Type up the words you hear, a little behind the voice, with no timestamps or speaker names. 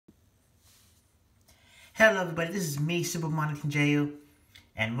Hello everybody, this is me, Super Mario Tinjeu,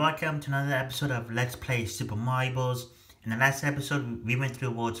 and welcome to another episode of Let's Play Super Mario Bros. In the last episode, we went through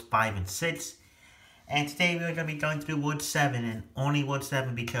Worlds 5 and 6, and today we're going to be going through World 7, and only World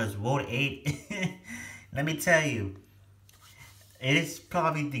 7 because World 8, let me tell you, it's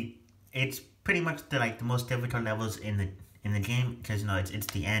pretty much the most difficult levels in the game, because, it's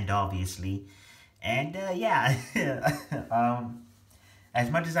the end, obviously, and, yeah, as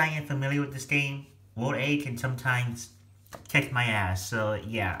much as I am familiar with this game, World 8 can sometimes kick my ass, so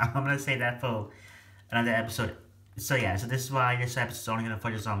yeah, I'm gonna say that for another episode. So yeah, so this is why this episode is only gonna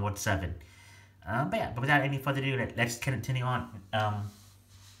focus on World 7. But without any further ado, let's continue on.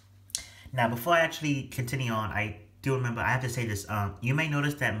 Now, before I actually continue on, I do remember, I have to say this, you may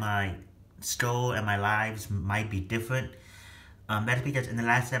notice that my score and my lives might be different. That's because in the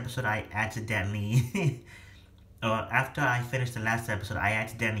last episode, I accidentally, or after I finished the last episode, I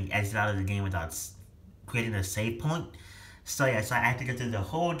accidentally exited out of the game without creating a save point. So yeah, so I had to go through the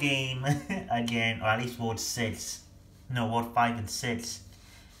whole game again, or at least World 6, World 5 and 6,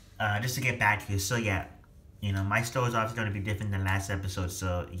 just to get back here. So yeah, my story is obviously going to be different than last episode,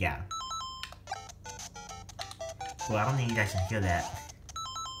 so yeah. Well, I don't think you guys can hear that.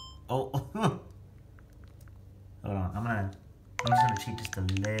 Oh, hold on, I'm just gonna cheat just a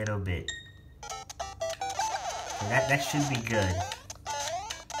little bit. So that should be good.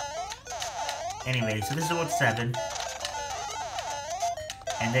 Anyway, so this is World 7.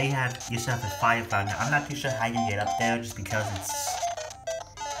 And there you have yourself a Firefly. Now, I'm not too sure how you can get up there just because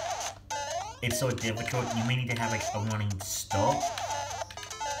it's so difficult. You may need to have like a running start.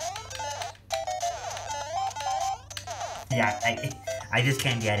 Yeah, I just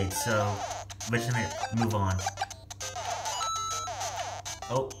can't get it, so we're just gonna move on.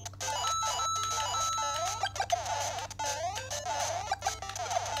 Oh.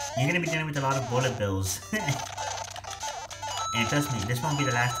 You're gonna be dealing with a lot of bullet bills. And trust me, this won't be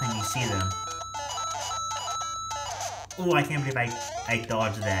the last time you see them. Oh, I can't believe I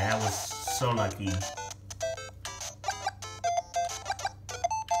dodged that. That was so lucky.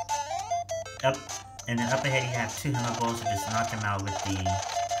 Up, and then up ahead you have two hammer balls, so just knock them out with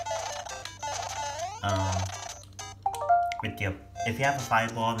if you have a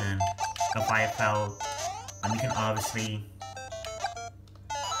fireball, then a fireball, you can obviously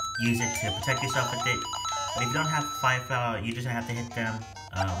use it to protect yourself with it. But if you don't have Firefly, you just have to hit them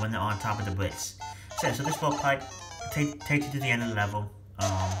when they're on top of the bricks. So this will probably take you to the end of the level.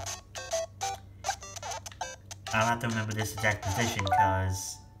 I'll have to remember this exact position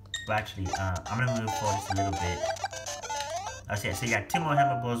because, well, actually, I'm gonna move forward just a little bit. So you got two more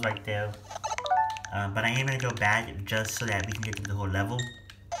hammer balls right there. But I am gonna go back just so that we can get to the whole level.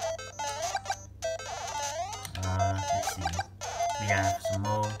 Let's see. We have some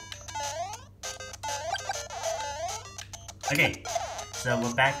more. Okay, so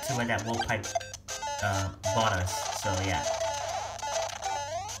we're back to where that wool pipe bought us, so yeah.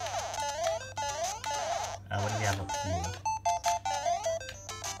 What do we have up here?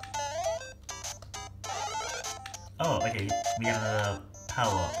 Oh, okay, we got another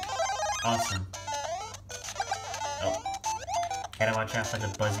power up. Awesome. Oh, gotta watch out for the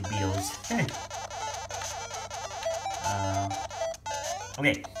buzzy beetles.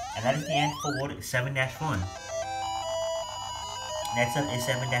 Okay, and that is the end for World 7-1. Next up is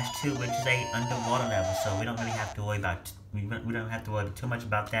 7-2, which is a underwater level, so we don't really have to worry about we don't have to worry too much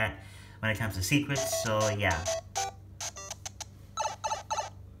about that when it comes to secrets. So yeah.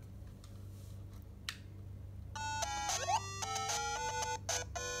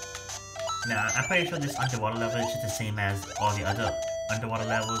 Now I'm pretty sure this underwater level is just the same as all the other underwater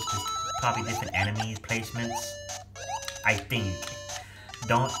levels, just probably different enemies placements. I think.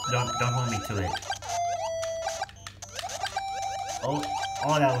 Don't hold me to it. Oh,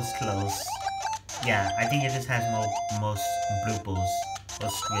 that was close. Yeah, I think it just has most bloopers, or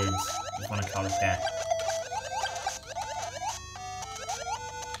squids, if you want to call it that.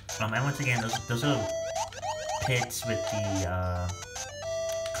 And once again, those are pits with the,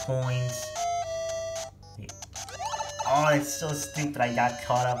 coins. Oh, it's so stupid, I got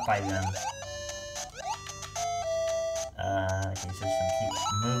caught up by them. Okay, so just gonna keep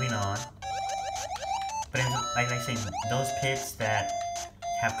moving on. But like I say, those pits that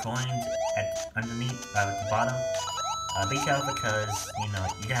have coins underneath, at the bottom, be careful because, you're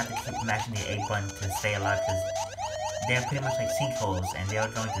gonna have to keep mashing the A button to stay alive because they're pretty much like sinkholes and they are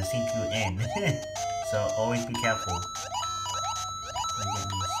going to sink you in. So always be careful.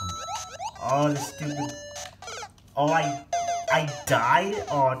 Oh, this stupid... Oh, I died?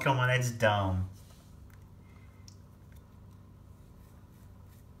 Oh, come on, that's dumb.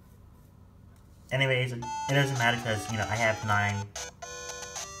 Anyways, it doesn't matter because, you know, I have 9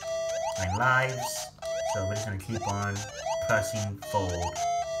 lives. So we're just gonna keep on pressing forward.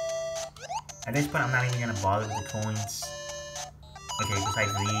 At this point, I'm not even gonna bother with the coins. Okay,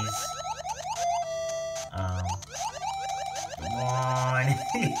 besides these. Come on.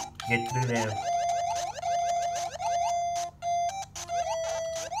 Get through there.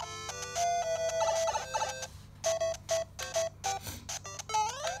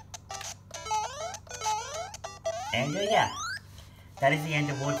 And yeah, that is the end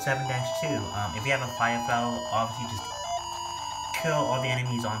of World 7-2. If you have a fire flower, obviously just kill all the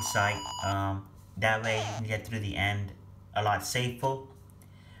enemies on sight. That way you can get through the end a lot safer.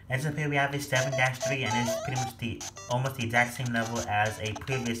 Next up here we have a 7-3, and it's pretty much almost the exact same level as a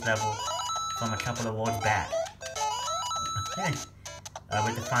previous level from a couple of worlds back.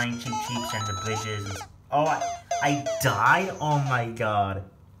 With the flying Cheep Cheeps and the bridges. Oh, I died? Oh my god.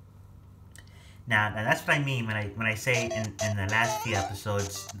 Now that's what I mean when I say in the last few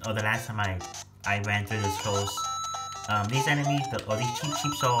episodes, or the last time I ran through this course, these enemies, or these Cheep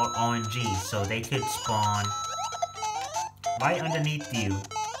Cheeps are RNG, so they could spawn right underneath you,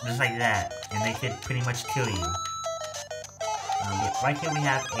 just like that, and they could pretty much kill you. Right here we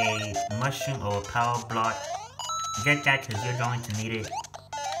have a mushroom or a power block. Get that because you're going to need it.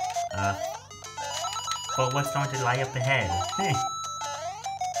 But what's going to lie up ahead?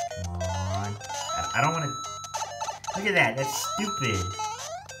 Come on. I don't want to... Look at that, that's stupid.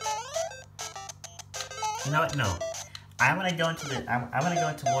 You know what? No. I want to go into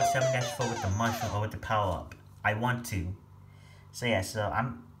Ward 7-4 with the mushroom or with the power up. I want to. So yeah, so I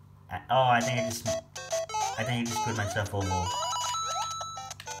think I just screwed myself over.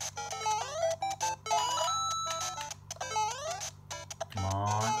 Come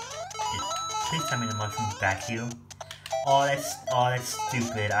on. Please tell me the mushroom's back here. Oh, that's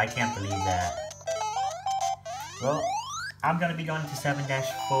stupid. I can't believe that. Well, I'm gonna be going to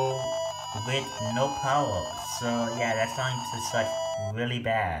 7-4 with no power. So yeah, that's going to suck really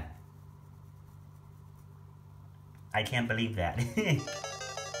bad. I can't believe that.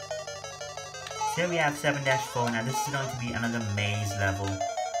 So here we have 7-4. Now this is going to be another maze level.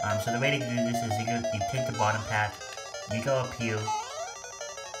 So the way to do this is you take the bottom path, you go up here,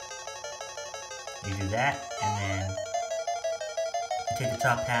 you do that, and then you take the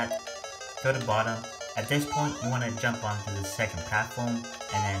top path, go to the bottom. At this point, you want to jump onto the second platform,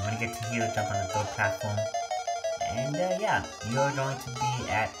 and then when you get to here, jump on the third platform. And yeah, you're going to be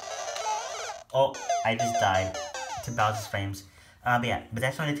at... Oh, I just died to Bowser's Frames. But yeah, but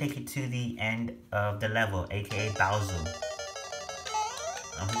that's going to take you to the end of the level, aka Bowser.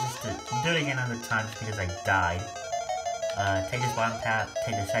 Just to do it again another time, just because I died. Take this bottom path,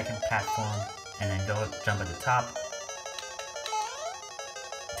 take the second platform, and then jump at the top.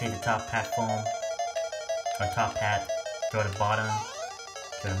 Take the top platform, or top path, go to the bottom,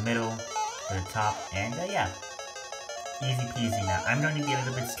 go to the middle, go to the top, and yeah. Easy peasy. Now, I'm going to be a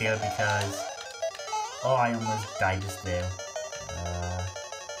little bit scared because... Oh, I almost died just there.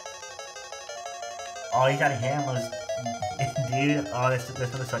 Oh, he got hammers. Dude, oh, this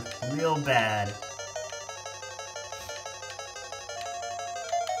gonna suck real bad.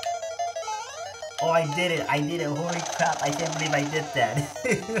 Oh, I did it. Holy crap, I can't believe I did that.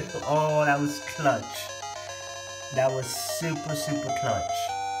 Oh, that was clutch. That was super, super clutch.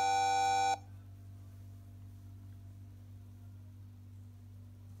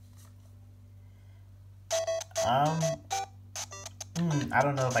 I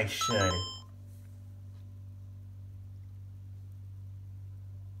don't know if I should.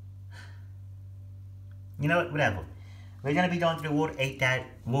 You know what? Whatever. We're gonna be going through World 8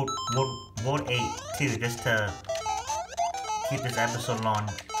 World 8 too, just to keep this episode long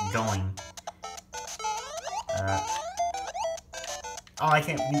going. Oh, I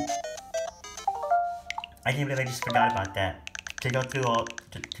can't believe I just forgot about that. To go through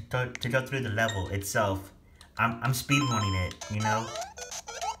to go through the level itself. I'm speedrunning it, you know?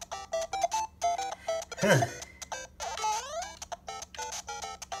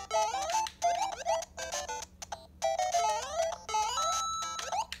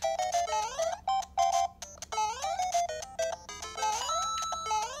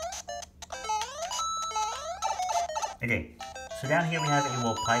 Okay, so down here we have a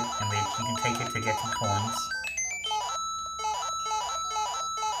warp pipe, in which you can take it to get some coins.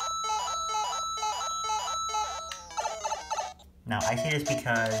 Now, I say this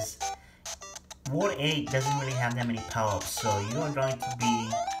because World 8 doesn't really have that many power-ups, so you are going to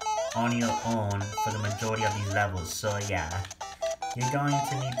be on your own for the majority of these levels. So yeah, you're going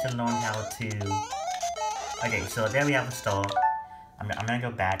to need to learn how to... Okay, so there we have a star. I'm gonna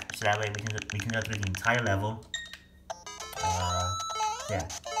go back so that way we can go through the entire level. Yeah.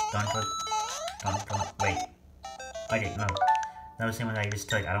 Don't wait. Okay, no. That was the same one that I just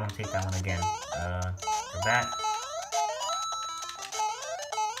took. I don't want to take that one again. Go back.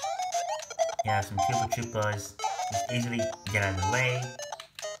 Yeah, some Koopa Troopas. Just easily get out of the way.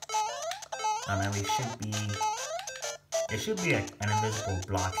 And we should be... There should be an invisible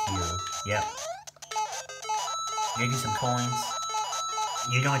block here. Yep. Get you some coins.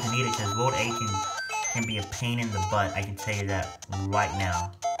 You're going to need it because World 8 can be a pain in the butt. I can tell you that right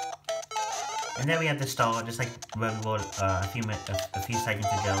now. And then we have the star, just like where we were a few seconds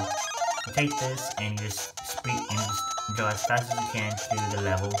ago. You take this and you just go as fast as you can through the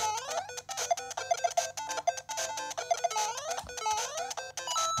level.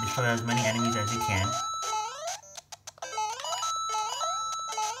 Destroy as many enemies as you can.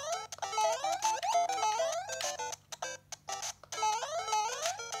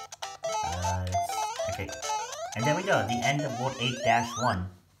 Okay. And there we go, the end of World 8-1.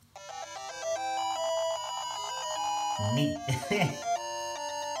 Neat.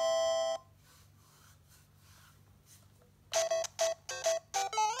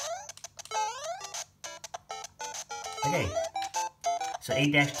 Okay. So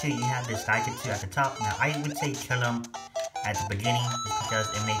 8-2, you have this Striker 2 at the top. Now I would say kill him at the beginning just because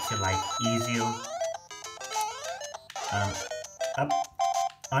it makes it like easier. Up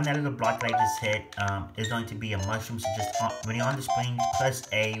on that little block that I just hit is going to be a mushroom. So just when you're on the screen, press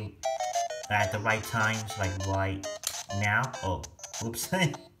A at the right times, like right now. Oh, oops.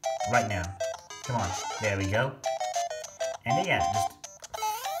 Right now. Come on. There we go. And then, yeah, just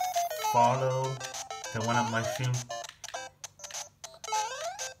follow the one-up mushroom.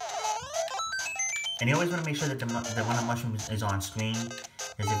 And you always want to make sure that the one-up mushroom is on screen.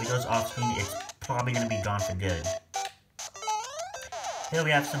 Because if it goes off screen, it's probably going to be gone for good. Here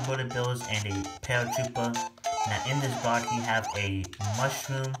we have some bullet bills and a paratrooper. Now in this block we have a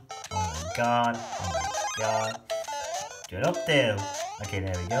mushroom. Oh my god. Oh my god. Get up there. Okay,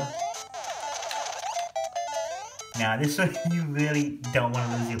 there we go. Now this one you really don't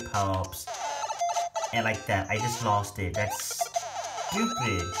want to lose your power-ups. And like that, I just lost it. That's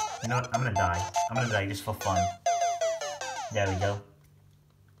stupid. You know what? I'm gonna die. I'm gonna die just for fun. There we go.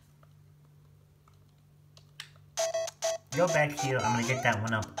 Go back here. I'm gonna get that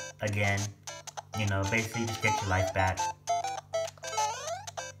one up again. You know, basically just get your life back.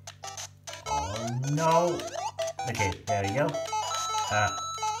 Oh no. Okay, there we go. I'm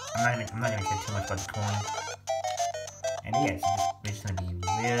not gonna care too much about the coin. And yeah, so we're just gonna be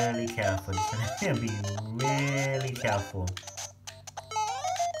really careful. Just gonna be really careful.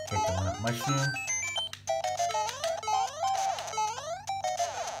 Get the one up mushroom.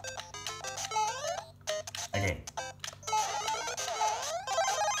 Okay.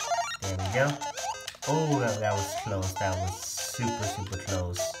 There we go. Oh, that was close. That was super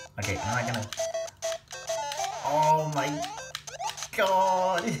close. Okay, I'm not gonna... Oh my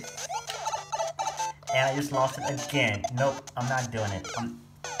god! And I just lost it again. Nope, I'm not doing it. I'm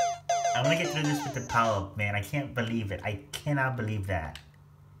gonna get through this with the power-up, man. I can't believe it. I cannot believe that.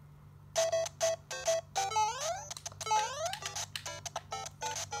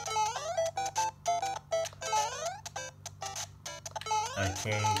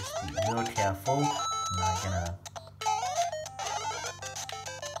 Okay, just be real careful. I'm not gonna...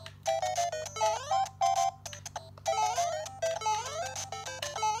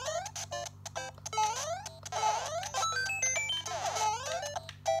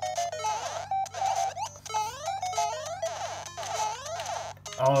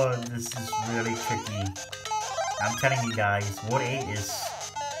 Oh, this is really tricky. I'm telling you guys, World 8 is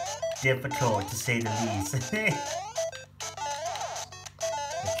difficult to say the least.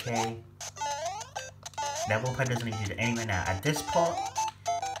 Okay. That World Pipe doesn't need to do anything now. At this part,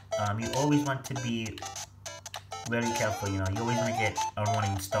 you always want to be really careful, you know. You always want to get a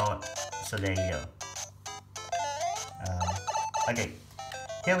running start. So there you go. Okay.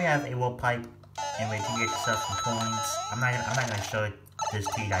 Here we have a World Pipe, and we can get yourself some coins. I'm not gonna show it this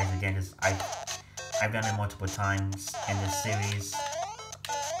to you guys again, because I've done it multiple times in this series.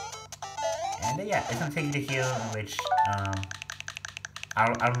 And yeah, it's gonna take you to here, in which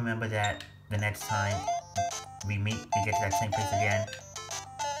I'll remember that the next time we get to that same place again.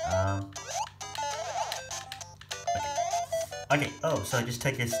 Okay. Oh, so I just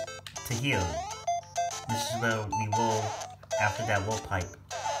took us to here. This is where we will after that World Pipe.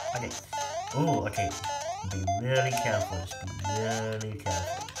 Okay. Oh, okay. Be really careful. Just be really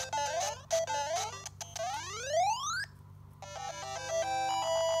careful.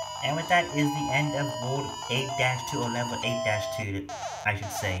 And with that is the end of World 8-2 or level 8-2, I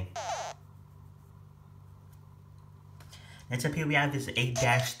should say. Next up here we have this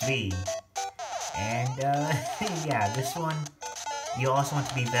 8-3. And yeah, this one you also want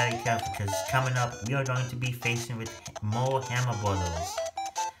to be very careful because coming up we are going to be facing with more Hammer Bros.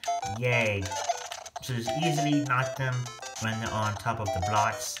 Yay. So just easily knock them when they're on top of the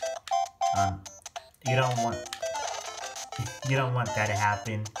blocks. You don't want that to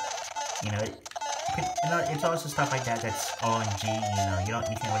happen. You know, it's also stuff like that that's RNG. You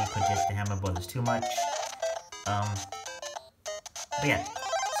can't really predict the Hammer Brothers too much. But yeah,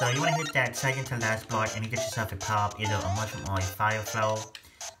 so you want to hit that second to last block and you get yourself a power up, either a mushroom or a fire flower.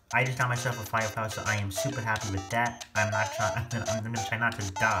 I just got myself a fire flower, so I am super happy with that. I'm gonna try not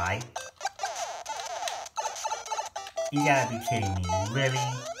to die. You gotta be kidding me, really,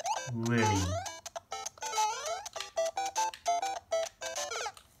 really.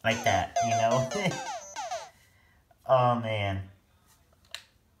 Like that, you know? Oh man.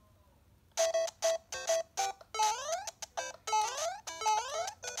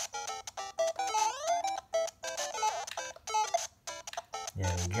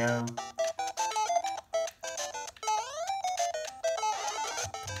 There we go.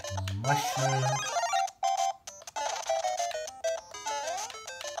 Mushroom.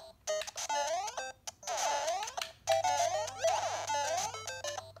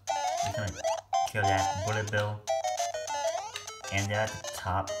 Just gonna kill that bullet bill. And they're at the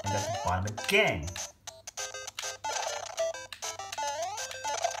top and at the bottom again.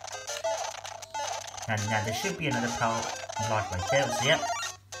 Now there should be another power block right there. So yep,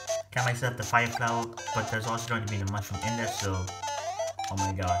 got myself the fire flower, but there's also going to be the mushroom in there. So, oh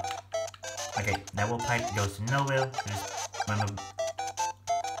my god. Okay, that wool pipe goes to nowhere. Just remember.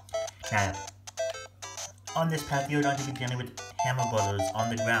 Now, on this path, you're going to be dealing with Hammer Brothers on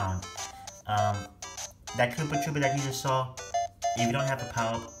the ground. That Koopa Troopa that you just saw, if you don't have a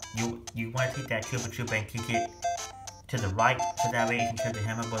power, you want to take that Koopa Troopa and kick it to the right, so that way you can kill the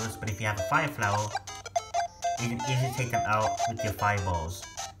Hammer Brothers. But if you have a fire flower, you can easily take them out with your fireballs.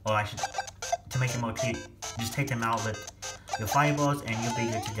 Or I should, to make it more clear, just take them out with your fireballs and you'll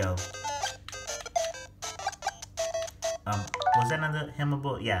be good to go. Was that another Hammer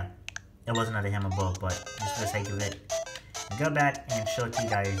Ball? Yeah, it was another Hammer Ball, but just for the sake of it, go back and show it to you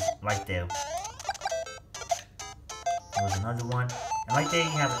guys right there. There was another one. And right there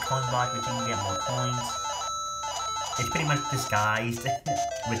you have a coin block, which you can get more coins. It's pretty much disguised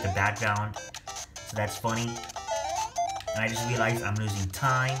with the background, so that's funny. And I just realized I'm losing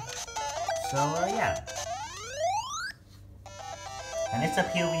time, so yeah. And next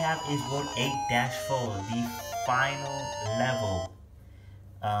up here we have is World 8-4, the final level.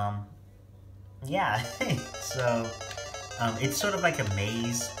 Yeah, so it's sort of like a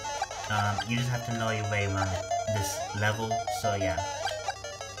maze. You just have to know your way around this level, so yeah.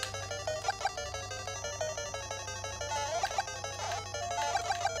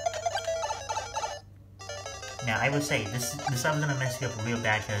 Now, I would say, this level's gonna mess you up real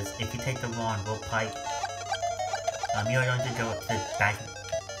bad, because if you take the wrong rope pipe, you're going to go to the back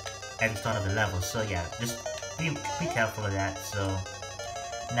at the start of the level, so yeah, just be careful of that. So,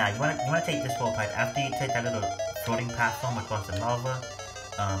 now, you wanna take this rope pipe, after you take that little floating platform across the lava,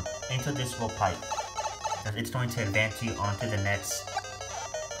 into this rope pipe, because it's going to advance you onto the next,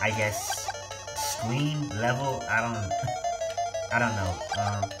 I guess, screen level, I don't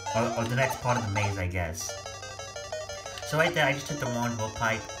know, or the next part of the maze, I guess. So right there, I just took the wrong rope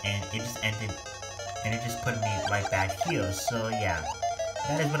pipe, and it just ended, and it just put me right back here. So yeah,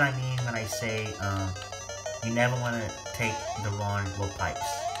 that is what I mean when I say, you never want to take the wrong rope pipes.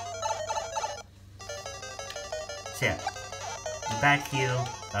 So yeah, we're back here.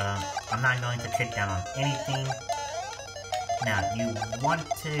 I'm not going to kick down on anything. Now, you want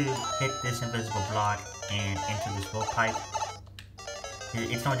to hit this invisible block and enter this rope pipe.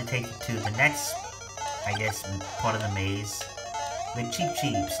 It's going to take you to the next, I guess, part of the maze with Cheep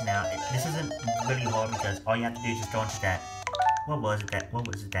Cheeps. Now, this isn't really hard because all you have to do is just go into that. What was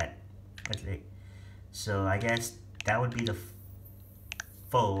it that? Okay. So, I guess that would be the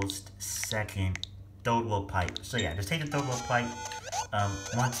first, second, third rope pipe. So, yeah, just take the third rope pipe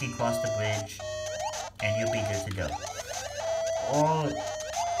once you cross the bridge, and you'll be good to go. Or,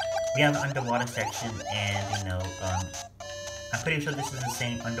 we have an underwater section, and, you know, I'm pretty sure this is the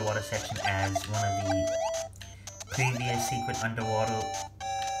same underwater section as one of the previous secret underwater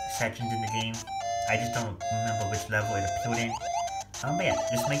sections in the game. I just don't remember which level it appeared in. But yeah,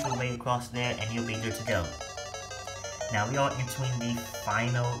 just make your way across there and you'll be good to go. Now we are entering the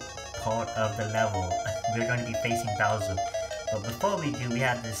final part of the level. We're going to be facing Bowser. But before we do, we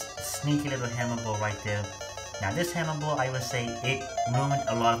have this sneaky little hammer ball right there. Now this hammer ball, I would say it ruined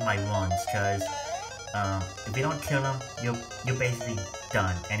a lot of my runs, because if you don't kill him, you're basically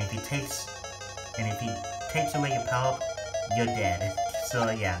done. And if he takes away your power up, you're dead. So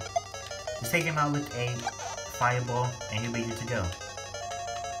yeah, just take him out with a fireball, and you'll be good to go.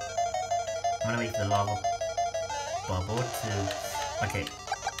 I'm gonna wait for the lava bubble to. Okay,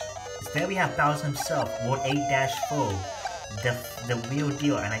 so there we have Bowser himself, World 8-4, the real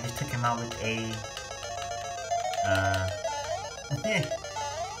deal, and I just took him out with a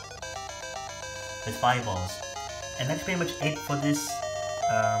with fireballs. And that's pretty much it for this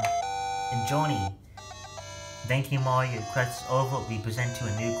journey. Thank you, Mario. Your quest is over. We present you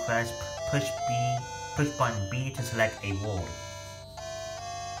a new quest. Push button B to select a world.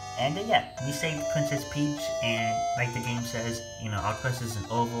 And yeah, we saved Princess Peach, and like the game says, you know, our quest isn't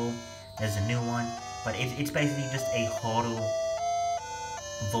over. There's a new one, but it's basically just a harder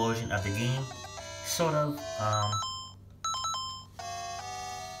version of the game, sort of.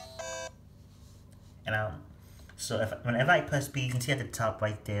 So whenever I press B, you can see at the top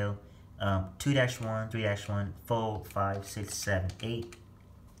right there, 2-1, 3-1, 4, 5, 6, 7, 8.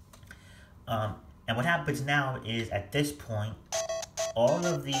 And what happens now is at this point, all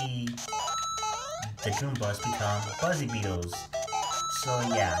of the Goombas become Buzzy Beetles. So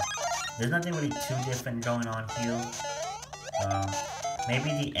yeah, there's nothing really too different going on here. Maybe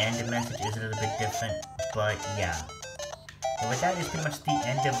the end message is a little bit different, but yeah. But with that is pretty much the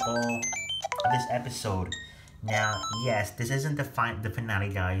end of all of this episode. Now, yes, this isn't the finale,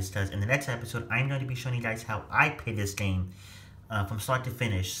 guys, because in the next episode, I'm going to be showing you guys how I play this game from start to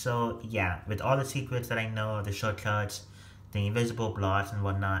finish. So yeah, with all the secrets that I know, the shortcuts, the invisible blocks and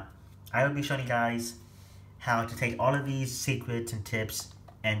whatnot, I will be showing you guys how to take all of these secrets and tips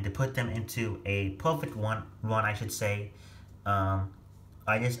and to put them into a perfect run, I should say.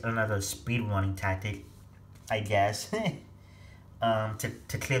 I guess another speed running tactic, I guess,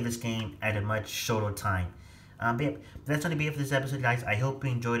 to clear this game at a much shorter time. But yeah, that's going to be it for this episode, guys. I hope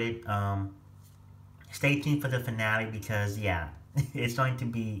you enjoyed it. Stay tuned for the finale, because yeah, it's going to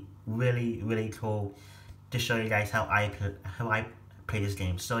be really, really cool to show you guys how I play this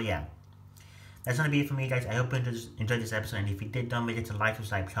game. So yeah, that's going to be it for me, guys. I hope you enjoyed this episode, and if you did, don't forget to like,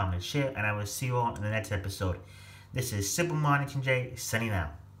 subscribe, comment, and share, and I will see you all in the next episode. This is Super Mario J, signing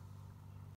out.